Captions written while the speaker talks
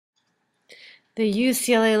The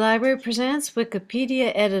UCLA Library presents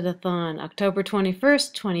Wikipedia Edit-a-Thon, October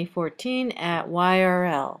 21st, 2014 at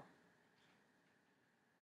YRL.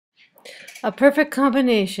 A perfect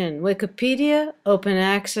combination: Wikipedia, open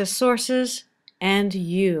access sources, and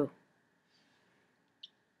you.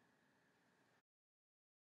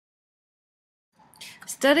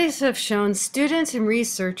 Studies have shown students and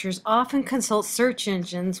researchers often consult search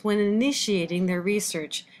engines when initiating their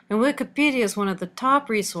research, and Wikipedia is one of the top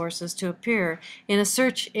resources to appear in a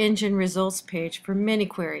search engine results page for many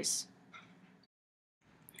queries.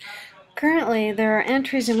 Currently, there are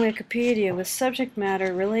entries in Wikipedia with subject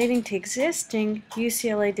matter relating to existing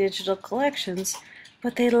UCLA digital collections,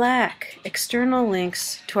 but they lack external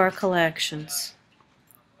links to our collections.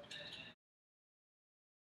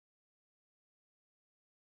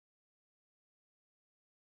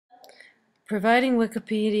 Providing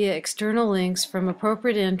Wikipedia external links from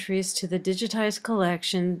appropriate entries to the digitized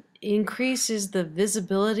collection increases the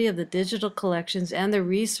visibility of the digital collections and the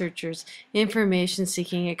researcher's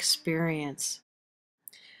information-seeking experience.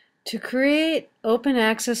 To create open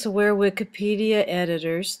access aware Wikipedia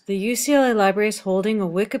editors, the UCLA Library is holding a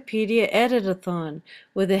Wikipedia Edit-a-Thon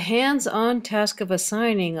with the hands-on task of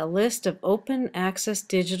assigning a list of open access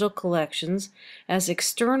digital collections as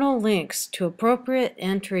external links to appropriate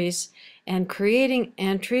entries and creating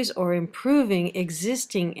entries or improving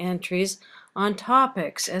existing entries on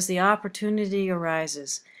topics as the opportunity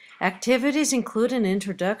arises. Activities include an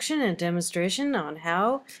introduction and demonstration on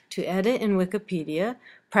how to edit in Wikipedia,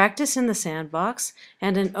 practice in the sandbox,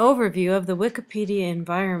 and an overview of the Wikipedia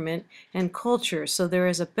environment and culture so there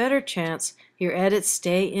is a better chance your edits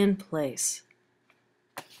stay in place.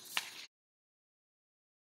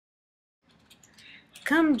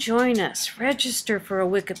 Come join us, register for a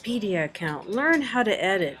Wikipedia account, learn how to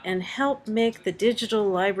edit, and help make the digital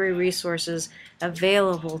library resources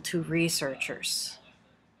available to researchers.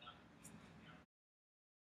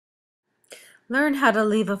 Learn how to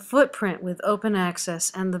leave a footprint with open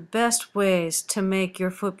access and the best ways to make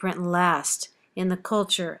your footprint last in the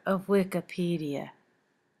culture of Wikipedia.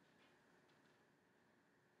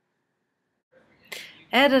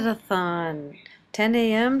 Edit-a-Thon, 10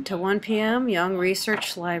 a.m. to 1 p.m., Young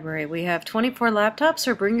Research Library. We have 24 laptops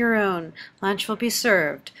or bring your own. Lunch will be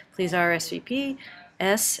served. Please R.S.V.P.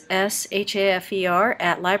 SSHAFER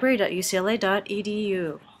at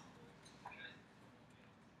library.ucla.edu.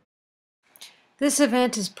 This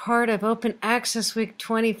event is part of Open Access Week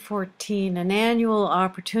 2014, an annual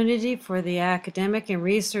opportunity for the academic and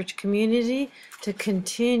research community to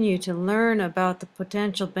continue to learn about the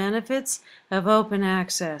potential benefits of open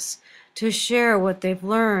access, to share what they've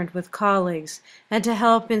learned with colleagues, and to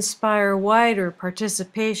help inspire wider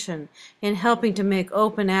participation in helping to make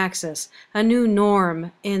open access a new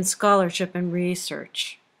norm in scholarship and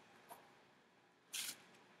research.